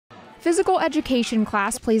Physical education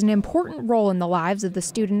class plays an important role in the lives of the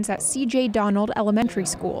students at C.J. Donald Elementary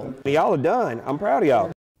School. Y'all are done. I'm proud of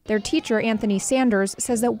y'all. Their teacher, Anthony Sanders,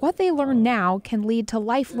 says that what they learn now can lead to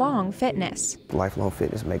lifelong fitness. Lifelong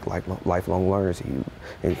fitness make lifelong learners.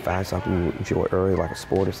 You find something you enjoy early, like a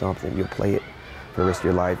sport or something, you'll play it for the rest of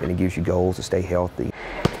your life, and it gives you goals to stay healthy.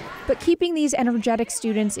 But keeping these energetic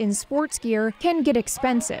students in sports gear can get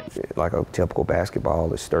expensive. Like a typical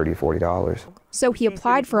basketball is $30 or $40. So he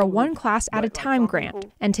applied for a one-class-at-a-time grant.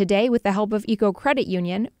 And today, with the help of Eco Credit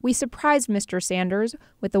Union, we surprised Mr. Sanders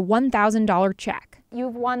with a $1,000 check.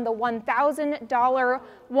 You've won the $1,000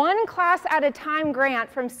 one-class-at-a-time grant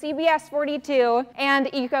from CBS 42 and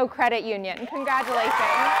Eco Credit Union. Congratulations.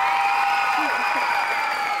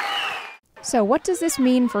 So what does this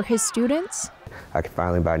mean for his students? I can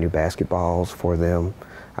finally buy new basketballs for them.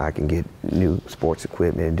 I can get new sports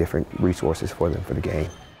equipment and different resources for them for the game.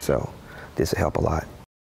 So this will help a lot.